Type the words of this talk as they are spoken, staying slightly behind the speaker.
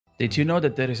Did you know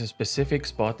that there is a specific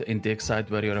spot in dig site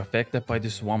where you're affected by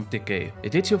the swamp decay?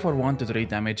 It hits you for 1 to 3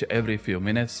 damage every few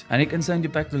minutes, and it can send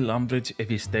you back to Lumbridge if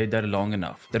you stay there long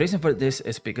enough. The reason for this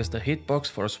is because the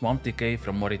hitbox for swamp decay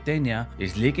from Mauritania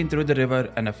is leaking through the river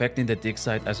and affecting the dig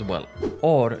site as well.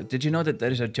 Or did you know that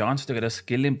there is a chance to get a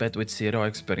skilling pet with 0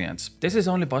 experience? This is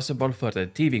only possible for the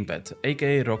thieving pet,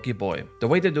 aka Rocky Boy. The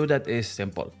way to do that is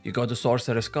simple. You go to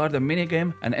Sorcerer's Garden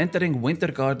minigame and entering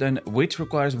Winter Garden, which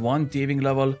requires 1 thieving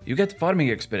level, you get farming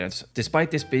experience,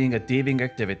 despite this being a thieving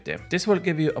activity. This will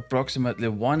give you approximately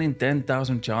 1 in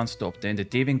 10,000 chance to obtain the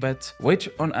thieving pet, which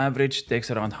on average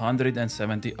takes around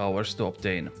 170 hours to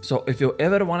obtain. So if you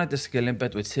ever wanted a skilling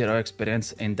pet with 0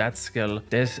 experience in that skill,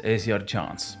 this is your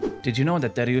chance. Did you know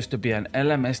that there used to be an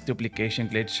LMS duplication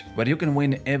glitch where you can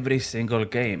win every single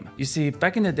game? You see,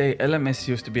 back in the day, LMS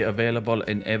used to be available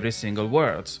in every single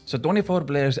world. So 24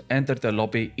 players entered the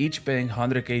lobby, each paying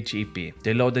 100k GP.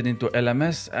 They loaded into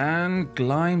LMS and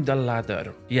climbed the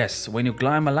ladder. Yes, when you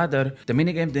climb a ladder, the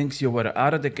minigame thinks you were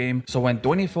out of the game, so when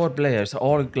 24 players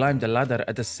all climb the ladder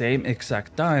at the same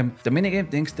exact time, the minigame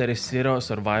thinks there is 0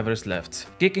 survivors left,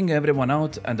 kicking everyone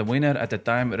out, and the winner at the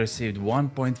time received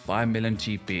 1.5 million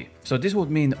GP. So this would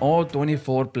mean all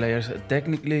 24 players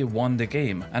technically won the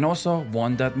game and also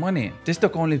won that money. This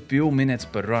took only few minutes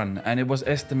per run, and it was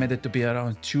estimated to be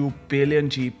around 2 billion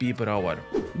GP per hour.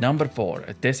 Number 4,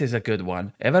 this is a good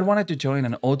one. Ever wanted to join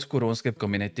an old school RuneScape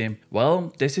community?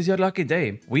 Well, this is your lucky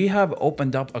day. We have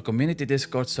opened up a community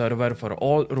Discord server for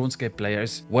all RuneScape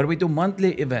players where we do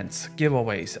monthly events,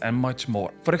 giveaways, and much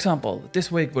more. For example,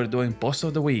 this week we're doing Boss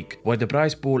of the Week, where the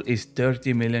prize pool is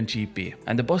 30 million GP,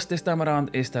 and the boss this time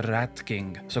around is the Rat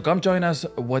King. So come join us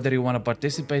whether you want to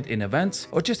participate in events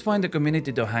or just find a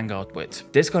community to hang out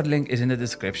with. Discord link is in the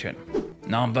description.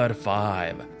 Number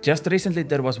 5. Just recently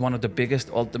there was one of the biggest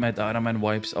Ultimate Iron Man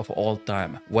wipes of all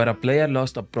time, where a player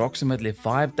lost approximately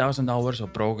 5,000 hours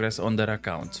of progress on their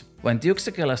account. When Duke's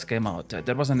Killers came out,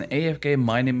 there was an AFK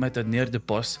mining method near the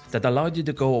boss that allowed you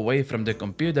to go away from the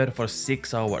computer for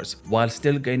 6 hours while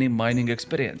still gaining mining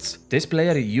experience. This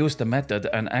player used the method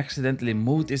and accidentally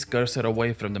moved his cursor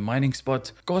away from the mining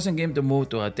spot, causing him to move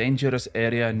to a dangerous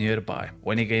area nearby.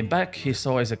 When he came back, he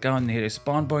saw his account near his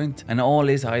spawn point and all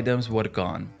his items were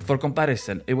gone. For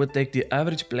comparison, it would take the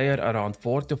average player around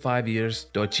 4 to 5 years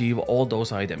to achieve all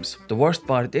those items. The worst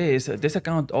part is, this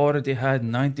account already had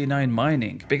 99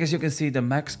 mining, because you can see the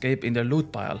max cape in the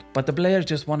loot pile, but the player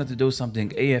just wanted to do something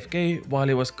AFK while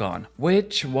he was gone,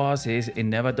 which was his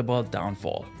inevitable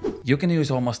downfall. You can use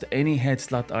almost any head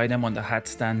slot item on the hat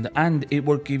stand and it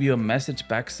will give you a message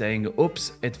back saying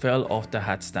oops, it fell off the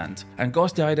hat stand, and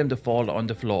cause the item to fall on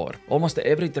the floor. Almost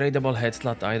every tradable head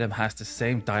slot item has the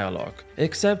same dialogue,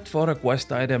 except for a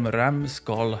quest item Ram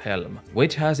Skull Helm,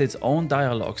 which has its own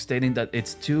dialogue stating that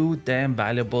it's too damn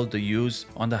valuable to use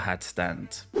on the hat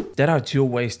stand. There are 2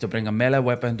 ways to bring a melee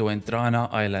weapon to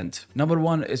Entrana Island. Number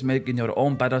 1 is making your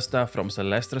own battle staff from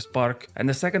Celestra Spark, and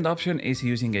the second option is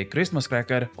using a Christmas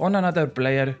cracker on another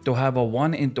player to have a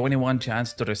 1 in 21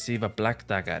 chance to receive a black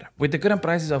dagger. With the current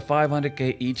prices of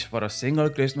 500k each for a single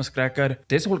Christmas cracker,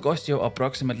 this will cost you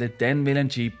approximately 10 million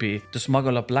GP to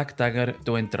smuggle a black dagger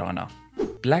to Entrana.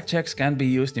 Blackjacks can be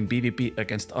used in PvP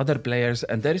against other players,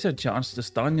 and there is a chance to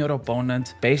stun your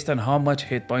opponent based on how much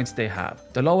hit points they have.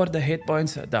 The lower the hit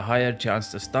points, the higher chance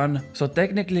to stun, so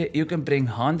technically you can bring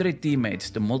 100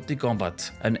 teammates to multi-combat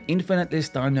and infinitely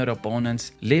stun your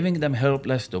opponents, leaving them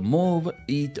helpless to move,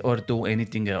 eat, or do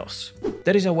anything else.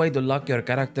 There is a way to lock your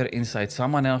character inside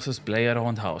someone else's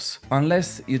player-owned house,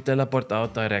 unless you teleport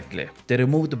out directly. They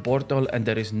remove the portal and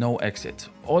there is no exit.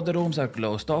 All the rooms are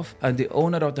closed off, and the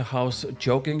owner of the house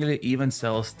jokingly even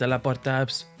sells teleport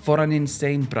tabs for an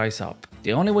insane price up.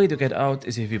 The only way to get out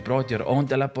is if you brought your own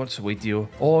teleports with you,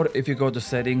 or if you go to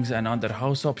settings and under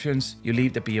house options, you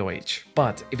leave the POH.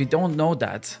 But if you don't know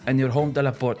that and your home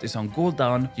teleport is on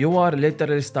cooldown, you are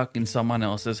literally stuck in someone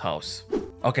else's house.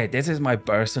 Okay, this is my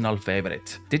personal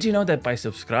favorite. Did you know that by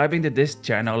subscribing to this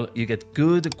channel, you get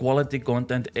good quality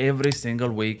content every single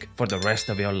week for the rest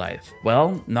of your life?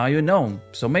 Well, now you know,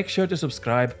 so make sure to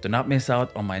subscribe to not miss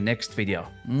out on my next video.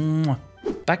 Mwah.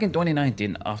 Back in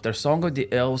 2019, after Song of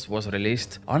the Elves was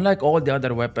released, unlike all the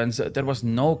other weapons, there was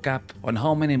no cap on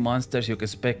how many monsters you could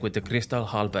spec with the Crystal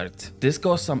Halberd. This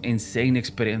caused some insane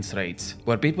experience rates,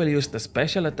 where people used a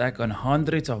special attack on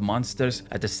hundreds of monsters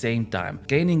at the same time,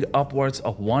 gaining upwards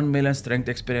of 1 million strength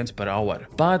experience per hour.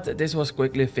 But this was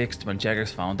quickly fixed when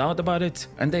checkers found out about it,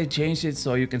 and they changed it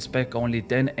so you can spec only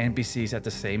 10 NPCs at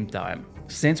the same time.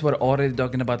 Since we're already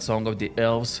talking about Song of the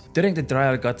Elves, during the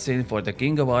trial cutscene for the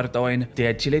King of Artoin, the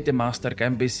Agility Master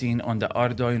can be seen on the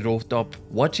Arduino rooftop,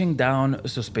 watching down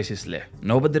suspiciously.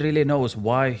 Nobody really knows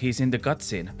why he's in the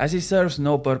cutscene, as he serves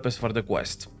no purpose for the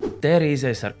quest. There is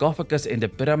a sarcophagus in the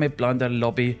Pyramid Plunder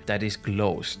lobby that is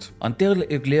closed, until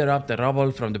you clear up the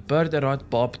rubble from the Bird-a-Rot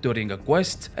Bob during a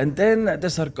quest, and then the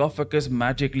sarcophagus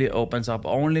magically opens up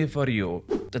only for you.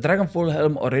 The Dragon Full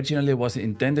Helm originally was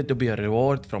intended to be a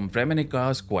reward from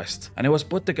Vremenika's quest, and it was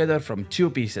put together from two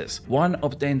pieces, one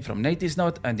obtained from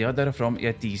Natisnot and the other from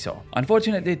Yetiso.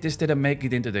 Unfortunately, this didn't make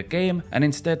it into the game, and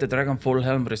instead the Dragon Full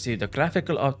Helm received a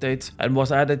graphical update and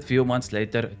was added few months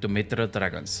later to Mithril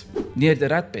Dragons. Near the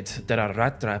rat pit, there are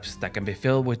rat traps that can be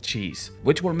filled with cheese,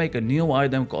 which will make a new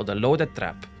item called a loaded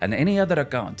trap, and any other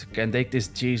account can take this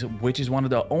cheese, which is one of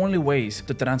the only ways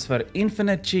to transfer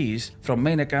infinite cheese from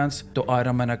main accounts to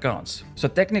Iron Man accounts. So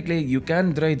technically you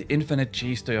can trade infinite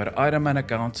cheese to your Iron Man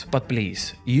account, but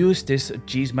please use this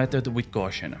cheese method with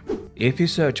caution. If you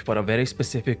search for a very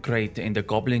specific crate in the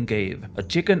Goblin Cave, a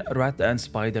chicken, rat and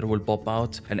spider will pop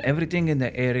out and everything in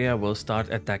the area will start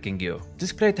attacking you.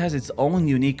 This crate has its own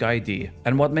unique ID,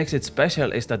 and what makes it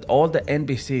special is that all the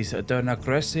NPCs turn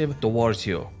aggressive towards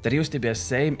you. There used to be a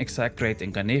same exact crate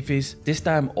in Canifis. This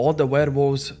time all the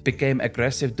werewolves became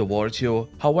aggressive towards you.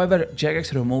 However,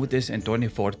 Jagex removed this in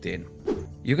 2014.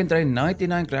 You can try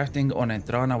 99 crafting on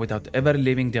Entrana without ever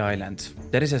leaving the island.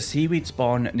 There is a seaweed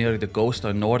spawn near the coast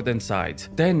on northern side.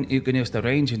 Then you can use the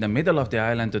range in the middle of the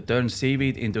island to turn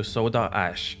seaweed into soda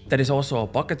ash. There is also a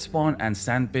bucket spawn and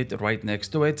sand pit right next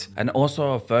to it, and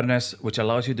also a furnace which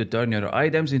allows you to turn your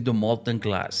items into molten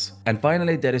glass. And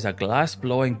finally there is a glass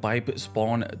blowing pipe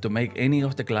spawn to make any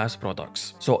of the glass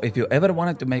products. So if you ever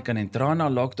wanted to make an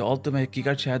Entrana locked ultimate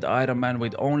Giga Chad Iron Man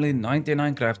with only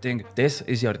 99 crafting, this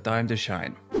is your time to shine.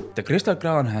 The Crystal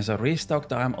Crown has a restock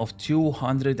time of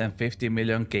 250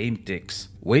 million game ticks,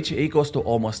 which equals to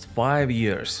almost 5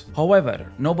 years.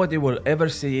 However, nobody will ever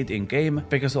see it in game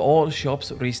because all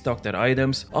shops restock their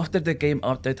items after the game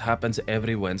update happens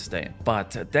every Wednesday.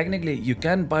 But technically you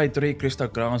can buy 3 Crystal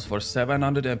Crowns for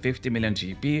 750 million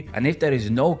GP, and if there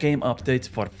is no game update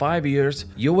for 5 years,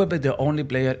 you will be the only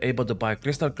player able to buy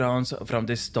Crystal Crowns from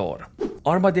this store.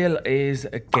 Armadillo is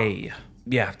gay.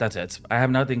 Yeah, that's it. I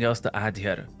have nothing else to add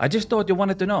here. I just thought you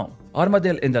wanted to know.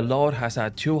 Armadillo in the lore has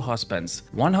had 2 husbands.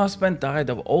 One husband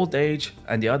died of old age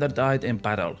and the other died in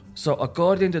battle. So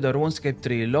according to the RuneScape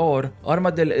 3 lore,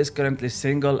 Armadillo is currently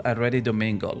single and ready to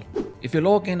mingle. If you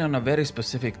log in on a very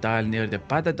specific tile near the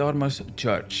Padded Armor's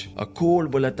church, a ghoul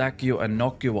will attack you and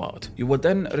knock you out. You will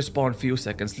then respawn few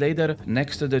seconds later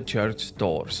next to the church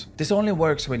doors. This only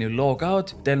works when you log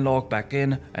out, then log back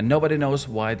in, and nobody knows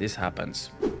why this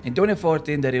happens. In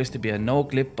 2014 there used to be a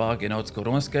no-clip bug in old school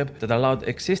RuneScape that allowed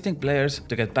existing players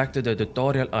to get back to the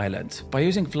tutorial island. By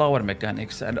using flower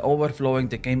mechanics and overflowing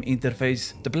the game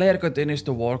interface, the player continues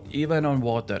to walk even on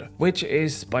water, which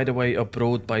is, by the way,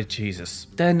 approved by Jesus.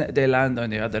 Then they land on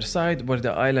the other side where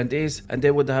the island is, and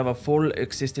they would have a full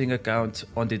existing account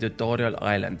on the tutorial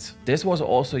island. This was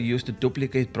also used to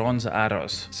duplicate bronze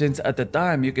arrows, since at the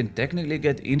time you can technically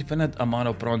get infinite amount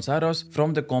of bronze arrows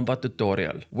from the combat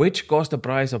tutorial, which caused the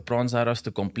price of bronze arrows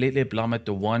to completely plummet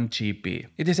to 1 GP.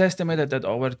 It is estimated that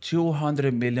over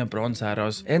 200 million bronze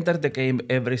arrows enter the game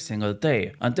every single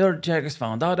day, until Jagex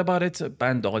found out about it,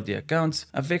 banned all the accounts,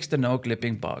 and fixed the no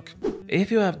clipping bug. If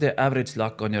you have the average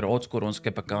luck on your old school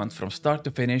RuneScape account from start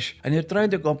to finish, and you're trying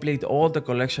to complete all the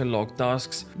collection log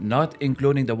tasks, not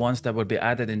including the ones that will be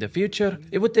added in the future,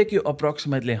 it would take you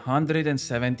approximately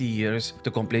 170 years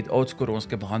to complete old school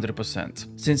RuneScape 100%.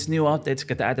 Since new updates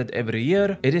get added every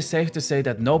year, it is safe to say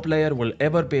that no player will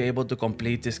ever be able to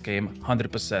complete this game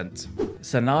 100%.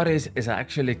 Sanaris is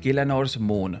actually Kilenor's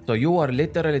moon, so you are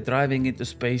literally driving into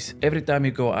space every time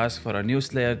you go ask for a new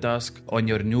Slayer task on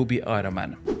your newbie Iron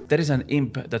Man. There is an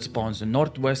imp that spawns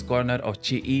northwest corner of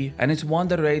GE, and its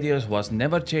wander radius was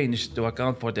never changed to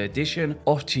account for the addition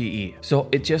of GE, so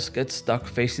it just gets stuck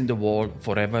facing the wall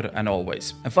forever and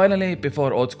always. And finally,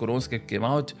 before Old School RuneScape came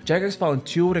out, Jagex found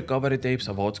 2 recovery tapes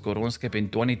of Old School RuneScape in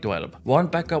 2012. One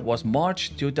backup was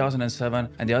March 2007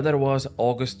 and the other was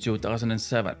August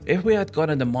 2007. If we had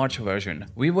gotten the March version,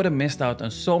 we would have missed out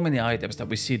on so many items that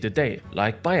we see today,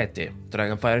 like Piety,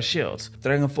 Dragonfire Shields,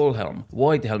 Dragon Full Helm,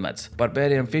 Void Helmets,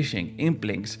 Barbarian Fishing,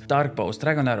 Implings, Dark Bows,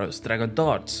 Dragon Arrows, Dragon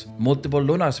Darts, spells, multiple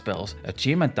lunar spells,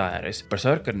 achievement diaries,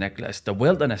 Berserker necklace, the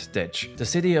Wilderness Stitch, the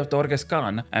city of Torghast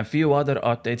Khan, and few other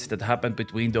updates that happened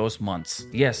between those months.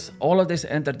 Yes, all of this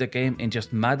entered the game in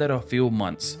just matter of few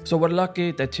months, so we're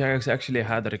lucky that Jagex actually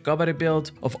had a recovery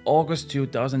build of August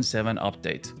 2007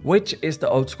 update, which is the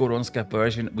old school RuneScape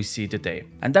version we see today.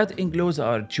 And that includes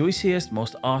our juiciest,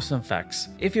 most awesome facts.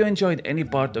 If you enjoyed any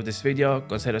part of this video,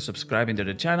 consider subscribing to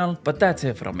the channel, but that's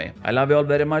it from me. I love you all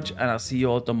very much, and I'll see you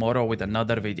all tomorrow with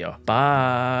another video.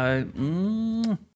 Bye!